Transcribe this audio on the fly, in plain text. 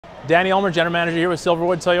Danny Ulmer, General Manager here with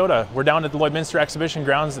Silverwood Toyota. We're down at the Lloydminster exhibition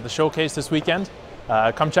grounds at the showcase this weekend.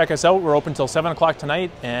 Come check us out. We're open till 7 o'clock tonight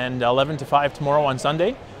and 11 to 5 tomorrow on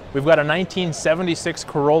Sunday. We've got a 1976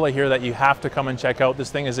 Corolla here that you have to come and check out.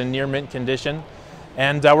 This thing is in near mint condition.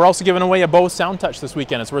 And we're also giving away a Bose Sound Touch this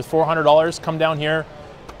weekend. It's worth $400. Come down here,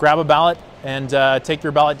 grab a ballot, and take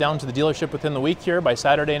your ballot down to the dealership within the week here by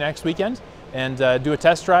Saturday next weekend. And do a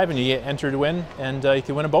test drive, and you get entered to win, and you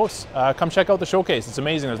can win a Bose. Come check out the showcase. It's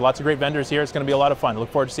amazing. There's lots of great vendors here. It's going to be a lot of fun.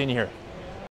 Look forward to seeing you here.